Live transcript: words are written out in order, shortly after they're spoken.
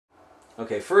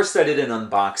Okay, first I did an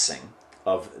unboxing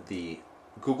of the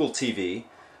Google TV,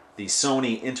 the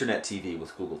Sony Internet TV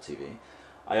with Google TV.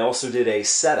 I also did a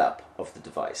setup of the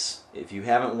device. If you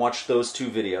haven't watched those two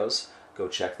videos, go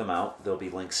check them out. There'll be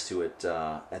links to it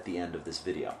at the end of this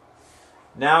video.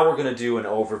 Now we're going to do an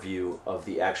overview of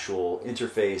the actual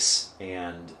interface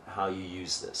and how you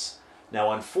use this.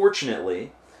 Now,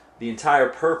 unfortunately, the entire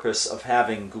purpose of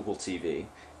having Google TV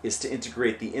is to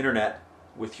integrate the internet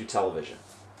with your television.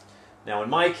 Now, in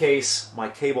my case, my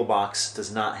cable box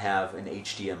does not have an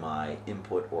HDMI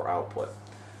input or output.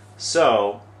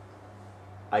 So,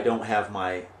 I don't have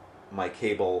my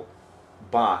cable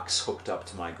box hooked up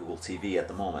to my Google TV at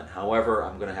the moment. However,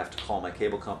 I'm going to have to call my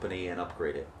cable company and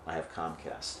upgrade it. I have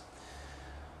Comcast.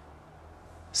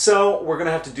 So we're going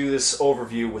to have to do this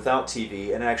overview without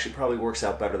TV, and it actually probably works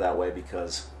out better that way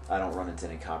because I don't run into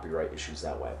any copyright issues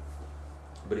that way.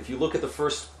 But if you look at the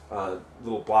first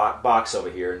little box over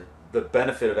here, the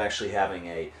benefit of actually having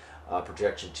a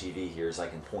projection TV here is I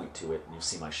can point to it and you'll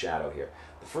see my shadow here.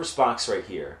 The first box right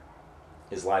here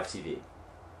is live TV.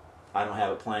 I don't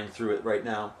have it playing through it right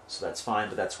now, so that's fine,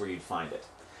 but that's where you'd find it.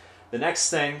 The next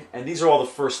thing, and these are all the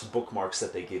first bookmarks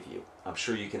that they give you. I'm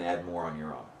sure you can add more on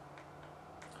your own.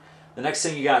 The next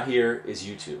thing you got here is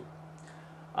YouTube.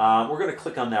 We're going to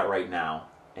click on that right now,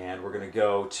 and we're going to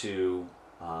go to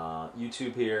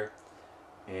YouTube here,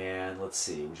 and let's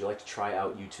see, would you like to try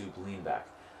out YouTube Lean Back?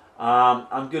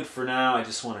 I'm good for now. I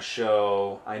just want to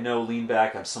show, I know Lean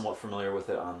Back, I'm somewhat familiar with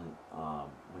it on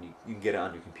when you can get it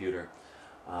on your computer.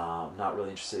 I'm not really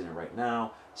interested in it right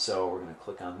now, so we're going to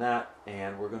click on that,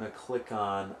 and we're going to click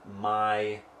on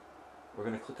we're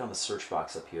going to click on the search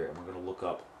box up here, and we're going to look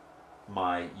up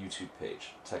my YouTube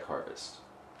page, Tech Harvest.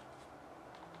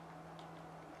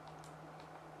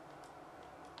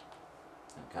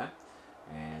 Okay,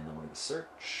 and then we're going to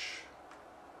search,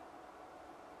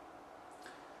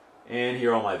 and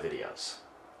here are all my videos,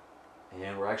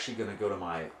 and we're actually going to go to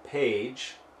my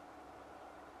page.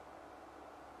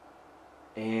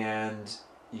 And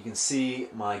you can see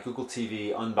my Google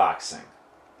TV unboxing,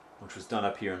 which was done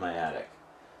up here in my attic.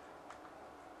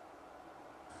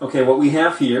 Okay, what we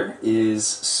have here is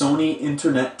Sony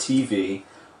Internet TV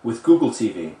with Google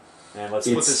TV. And let's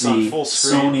put this on full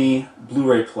screen. Sony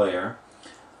BluRay player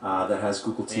that has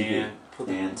Google TV.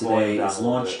 And today is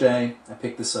launch day. I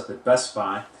picked this up at Best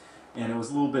Buy, and it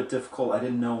was a little bit difficult. I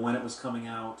didn't know when it was coming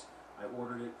out. I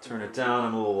ordered it. Turn it down.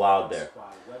 I'm a little loud there.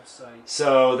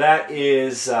 So that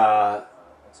is.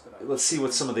 Let's see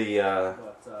what some of the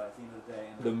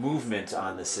movement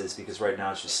on this is, because right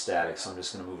now it's just static. So I'm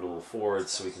just going to move it a little forward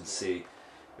so we can see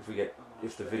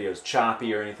if the video is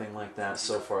choppy or anything like that.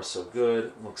 So far, so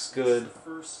good. Looks good.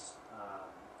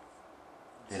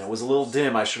 And it was a little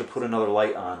dim. I should have put another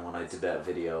light on when I did that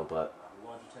video, but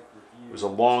it was a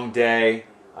long day.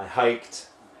 I hiked.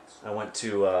 I went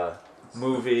to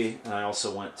movie, and I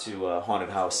also went to a haunted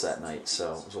house that night,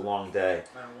 so it was a long day,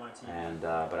 and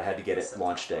but I had to get it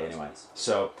launch day anyway.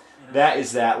 So that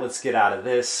is that. Let's get out of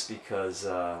this because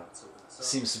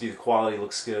seems to be the quality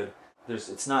looks good.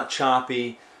 It's not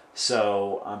choppy,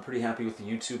 so I'm pretty happy with the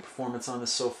YouTube performance on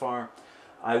this so far.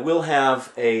 I will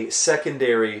have a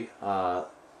secondary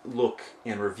look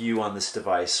and review on this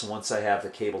device once I have the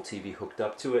cable TV hooked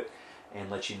up to it, and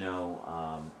let you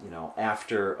know,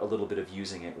 after a little bit of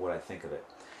using it, what I think of it.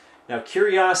 Now,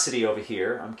 Curiosity over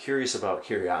here, I'm curious about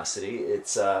Curiosity.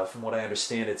 It's, from what I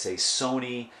understand, it's a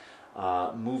Sony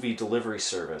movie delivery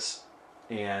service.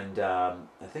 And I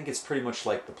think it's pretty much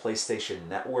like the PlayStation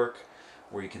Network,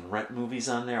 where you can rent movies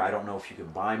on there. I don't know if you can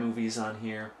buy movies on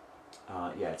here.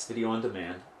 Yeah, it's video on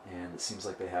demand, and it seems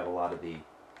like they have a lot of the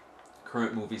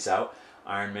current movies out.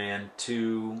 Iron Man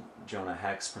 2, Jonah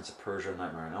Hex, Prince of Persia,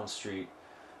 Nightmare on Elm Street,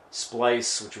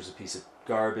 Splice, which was a piece of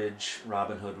garbage,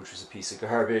 Robin Hood, which was a piece of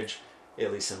garbage,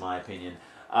 at least in my opinion.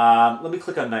 Let me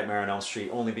click on Nightmare on Elm Street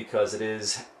only because it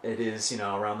is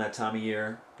around that time of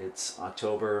year. It's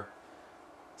October.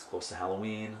 It's close to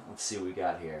Halloween. Let's see what we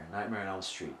got here. Nightmare on Elm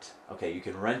Street. Okay, you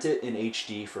can rent it in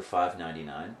HD for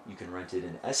 $5.99. You can rent it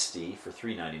in SD for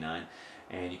 $3.99,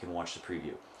 and you can watch the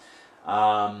preview.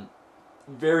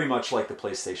 Very much like the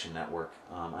PlayStation Network.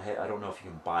 I don't know if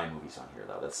you can buy movies on here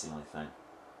though. That's the only thing.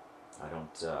 I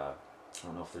don't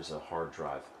know if there's a hard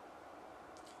drive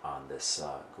on this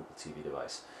Google TV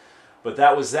device. But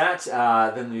that was that.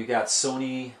 Then we got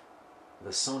Sony,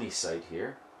 the Sony site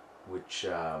here, which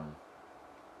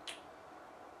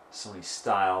Sony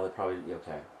Style. They're probably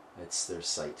okay. It's their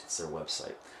site. It's their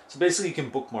website. So basically, you can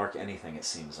bookmark anything. It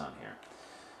seems on here.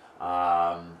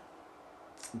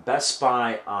 Best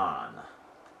Buy On.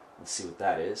 Let's see what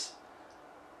that is.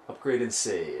 Upgrade and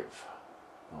save.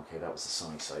 Okay, that was the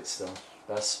Sony site still.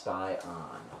 Best Buy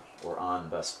on, or on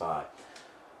Best Buy.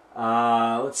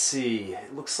 Let's see.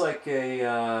 It looks like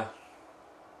a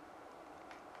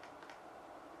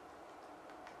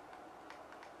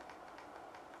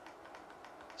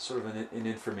sort of an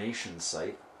information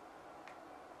site.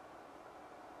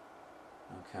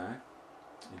 Okay,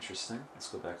 interesting. Let's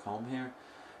go back home here.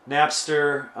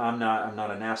 Napster. I'm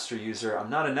not a Napster user. I'm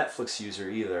not a Netflix user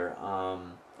either.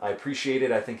 I appreciate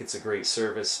it. I think it's a great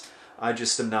service. I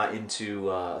just am not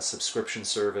into a subscription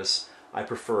service. I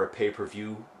prefer a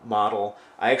pay-per-view model.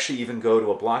 I actually even go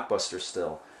to a Blockbuster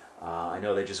still. I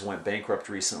know they just went bankrupt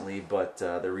recently, but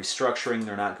they're restructuring.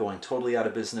 They're not going totally out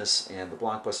of business, and the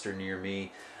Blockbuster near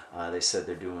me, they said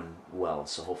they're doing well,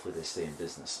 so hopefully they stay in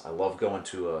business. I love going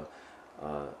to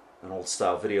an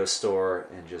old-style video store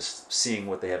and just seeing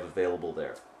what they have available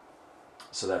there.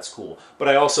 So that's cool. But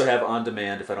I also have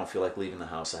on-demand. If I don't feel like leaving the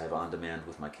house, I have on-demand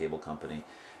with my cable company.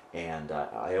 And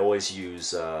I always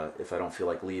use, if I don't feel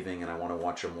like leaving and I want to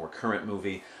watch a more current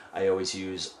movie, I always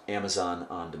use Amazon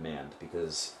On Demand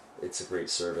because it's a great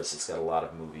service. It's got a lot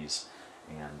of movies.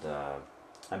 And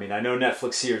I mean, I know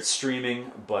Netflix here, it's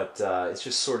streaming, but it's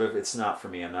just sort of, it's not for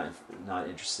me. I'm not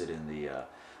interested in the,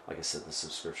 like I said, the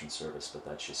subscription service, but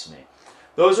that's just me.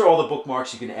 Those are all the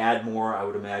bookmarks. You can add more, I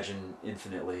would imagine,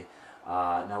 infinitely.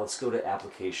 Now let's go to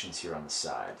applications here on the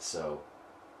side. So,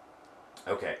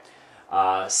 okay.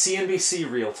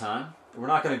 CNBC real time. We're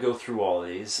not going to go through all of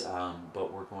these,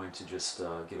 but we're going to just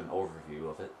give an overview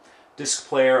of it. Disc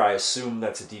player, I assume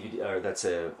that's a DVD, or that's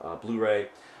a Blu-ray.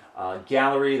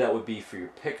 Gallery, that would be for your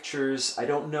pictures. I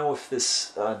don't know if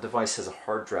this device has a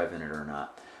hard drive in it or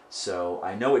not. So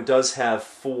I know it does have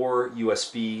 4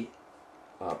 USB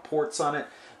ports on it,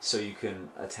 so you can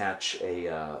attach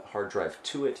a hard drive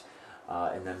to it.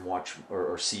 And then watch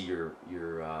or see your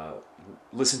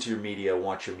listen to your media,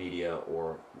 watch your media,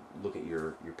 or look at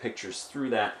your pictures through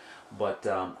that. But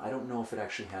I don't know if it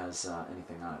actually has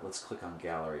anything on it. Let's click on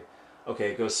Gallery.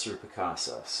 Okay, it goes through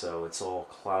Picasa, so it's all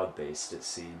cloud-based, it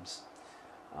seems.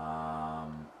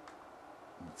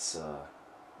 Let's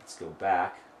go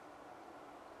back.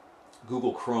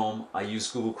 Google Chrome. I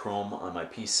use Google Chrome on my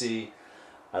PC.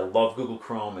 I love Google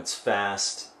Chrome. It's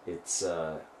fast. It's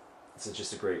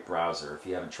just a great browser. If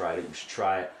you haven't tried it, you should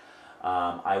try it.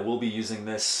 I will be using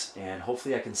this, and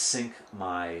hopefully I can sync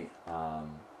my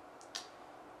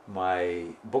my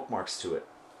bookmarks to it,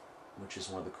 which is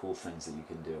one of the cool things that you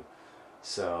can do.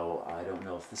 So I don't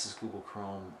know if this is Google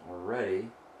Chrome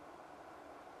already.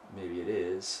 Maybe it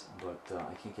is, but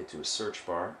I can't get to a search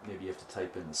bar. Maybe you have to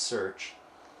type in the search.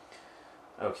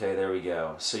 Okay, there we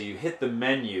go. So you hit the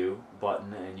menu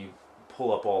button and you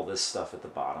pull up all this stuff at the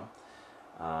bottom.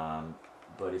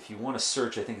 But if you want to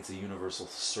search, I think it's a universal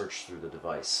search through the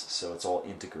device, so it's all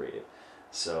integrated.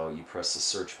 So you press the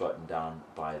search button down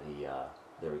by the,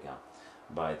 there we go,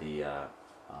 by the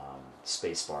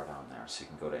space bar down there, so you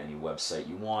can go to any website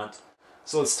you want.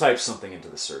 So let's type something into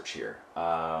the search here.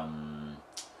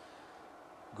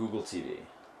 Google TV.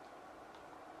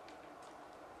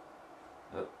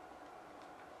 Oh.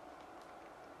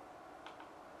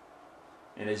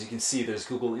 And as you can see, there's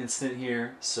Google Instant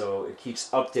here, so it keeps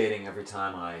updating every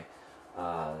time I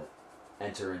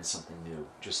enter in something new,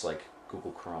 just like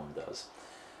Google Chrome does,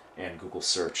 and Google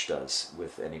Search does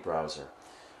with any browser.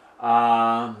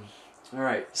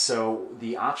 Alright, so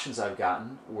the options I've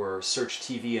gotten were Search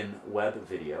TV and Web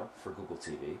Video for Google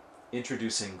TV,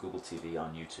 Introducing Google TV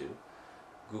on YouTube,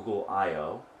 Google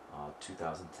I/O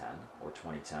 2010 or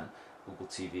 2010, Google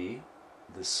TV,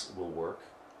 this will work,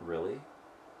 really?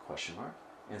 Question mark.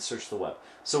 And search the web.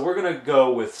 So we're going to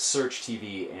go with Search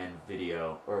TV and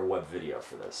Video, or Web Video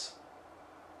for this,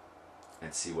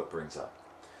 and see what brings up.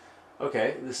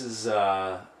 Okay, this is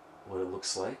what it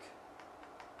looks like.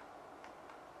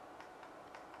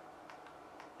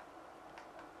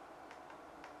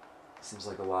 Seems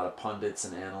like a lot of pundits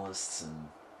and analysts, and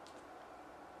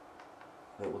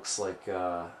it looks like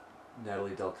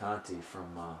Natalie Del Conte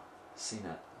from CNET,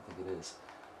 I think it is.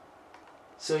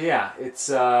 So yeah, it's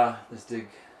there's Dig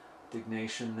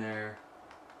Nation there.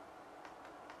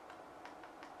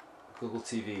 Google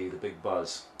TV, the big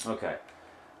buzz. Okay,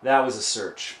 that was a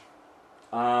search.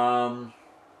 Help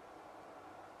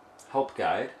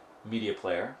guide, media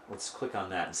player. Let's click on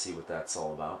that and see what that's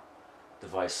all about.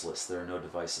 Device list. There are no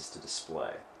devices to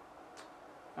display.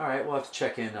 All right, we'll have to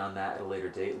check in on that at a later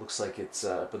date. It looks like it's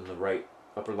up in the right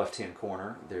upper left-hand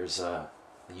corner. There's a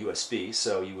USB,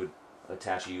 so you would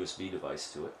attach a USB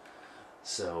device to it.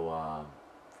 So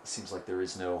it seems like there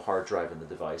is no hard drive in the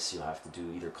device. You'll have to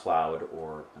do either cloud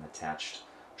or an attached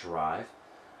drive.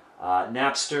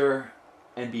 Napster,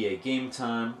 NBA Game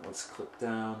Time. Let's click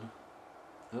down.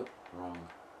 Oh, wrong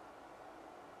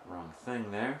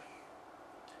thing there.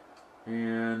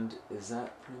 And is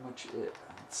that pretty much it?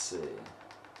 Let's see.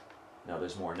 No,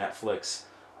 there's more. Netflix,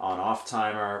 on-off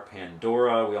timer,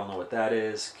 Pandora, we all know what that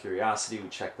is. Curiosity, we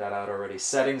checked that out already.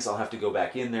 Settings, I'll have to go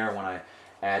back in there when I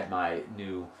add my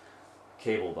new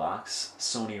cable box.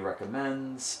 Sony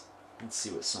recommends. Let's see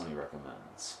what Sony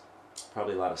recommends.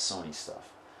 Probably a lot of Sony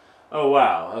stuff. Oh,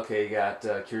 wow. Okay, you got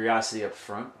Curiosity up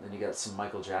front. Then you got some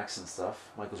Michael Jackson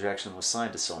stuff. Michael Jackson was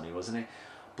signed to Sony, wasn't he?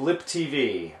 Blip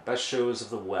TV, best shows of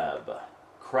the web.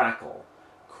 Crackle.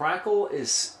 Crackle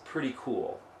is pretty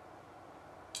cool.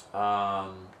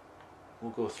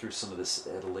 We'll go through some of this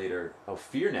at a later... Oh,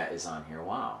 FearNet is on here.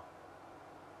 Wow.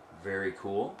 Very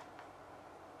cool.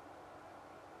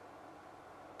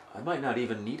 I might not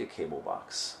even need a cable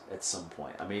box at some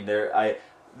point. I mean,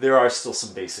 there are still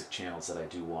some basic channels that I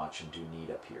do watch and do need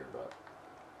up here, but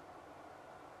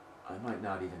I might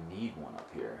not even need one up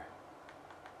here.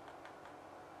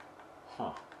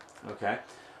 Huh. Okay.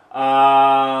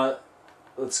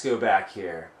 Let's go back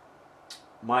here.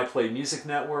 My Play Music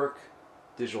Network,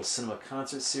 Digital Cinema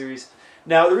Concert Series.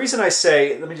 Now, the reason I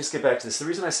say, let me just get back to this. The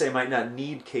reason I say I might not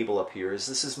need cable up here is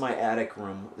this is my attic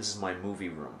room. This is my movie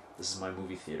room. This is my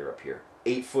movie theater up here.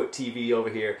 8-foot TV over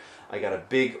here. I got a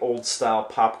big old-style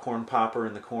popcorn popper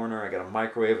in the corner. I got a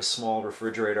microwave, a small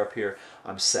refrigerator up here.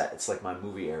 I'm set. It's like my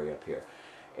movie area up here.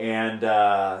 And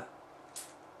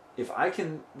if I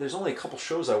can, there's only a couple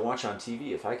shows I watch on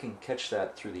TV. If I can catch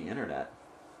that through the internet,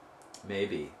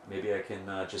 maybe I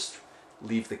can just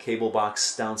leave the cable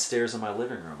box downstairs in my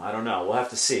living room. I don't know. We'll have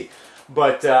to see.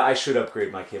 But I should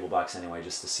upgrade my cable box anyway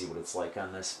just to see what it's like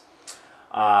on this.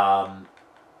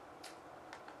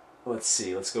 Let's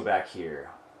see. Let's go back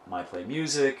here. My Play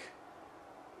Music,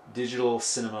 Digital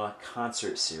Cinema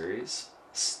Concert Series,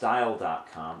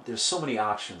 Style.com. There's so many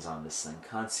options on this thing.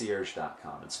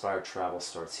 Concierge.com. Inspired Travel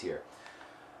starts here.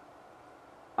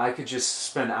 I could just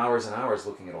spend hours and hours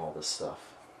looking at all this stuff.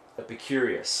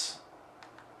 Epicurious.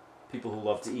 People who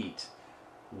love to eat.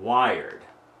 Wired.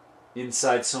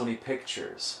 Inside Sony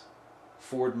Pictures.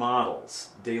 Ford Models.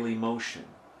 Daily Motion.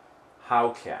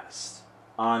 Howcast.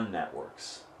 On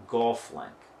Networks.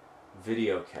 GolfLink.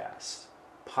 Videocast.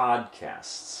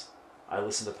 Podcasts. I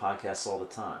listen to podcasts all the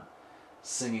time.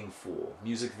 Singing Fool.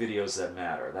 Music videos that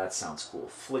matter. That sounds cool.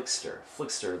 Flickster.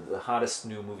 Flickster, the hottest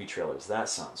new movie trailers. That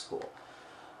sounds cool.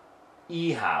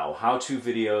 eHow. How-to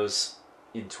videos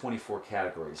in 24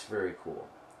 categories. Very cool.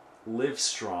 Live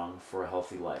Strong for a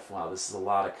Healthy Life. Wow, this is a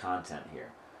lot of content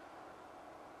here.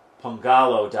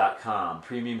 Pongalo.com.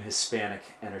 Premium Hispanic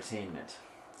Entertainment.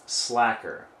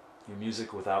 Slacker. Your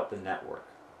music without the network.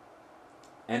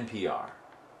 NPR.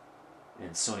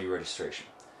 And Sony registration.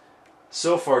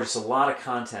 So far, just a lot of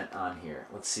content on here.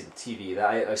 Let's see the TV.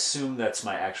 I assume that's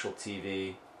my actual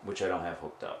TV, which I don't have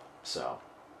hooked up. So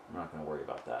I'm not going to worry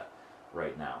about that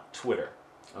right now. Twitter.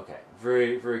 Okay,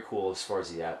 very, very cool as far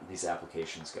as these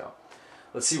applications go.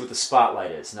 Let's see what the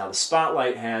Spotlight is. Now, the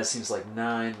Spotlight seems like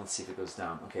 9. Let's see if it goes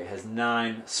down. Okay, it has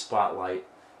 9 Spotlight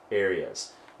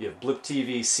areas. You have Blip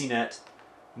TV, CNET,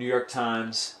 New York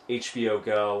Times, HBO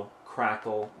Go,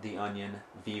 Crackle, The Onion,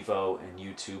 Vivo, and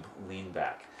YouTube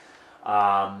Leanback.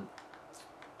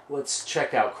 Let's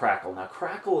check out Crackle. Now,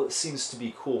 Crackle seems to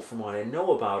be cool. From what I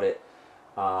know about it,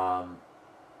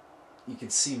 you can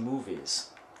see movies.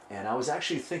 And I was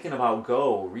actually thinking about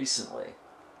Go recently.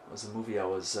 It was a movie I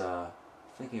was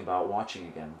thinking about watching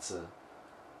again. It's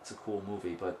a cool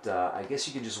movie. But I guess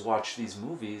you can just watch these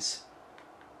movies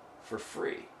for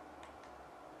free.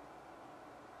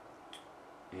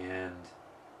 And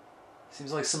it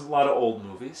seems like a lot of old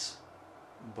movies.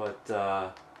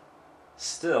 But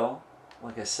still,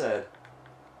 like I said,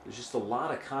 there's just a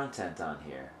lot of content on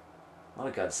here. A lot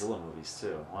of Godzilla movies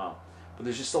too. Wow. But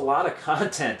there's just a lot of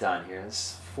content on here.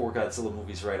 There's 4 Godzilla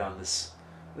movies right on this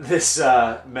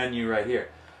menu right here.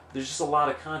 There's just a lot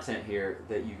of content here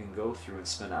that you can go through and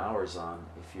spend hours on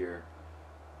if you're,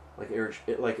 like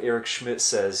Eric Schmidt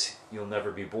says, you'll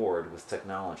never be bored with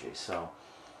technology. So,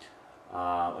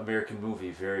 American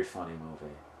Movie, very funny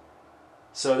movie.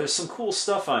 So there's some cool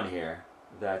stuff on here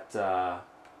that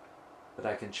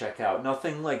I can check out.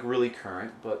 Nothing like really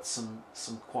current, but some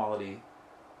quality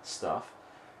stuff.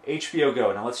 HBO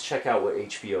Go. Now let's check out what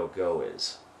HBO Go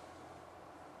is.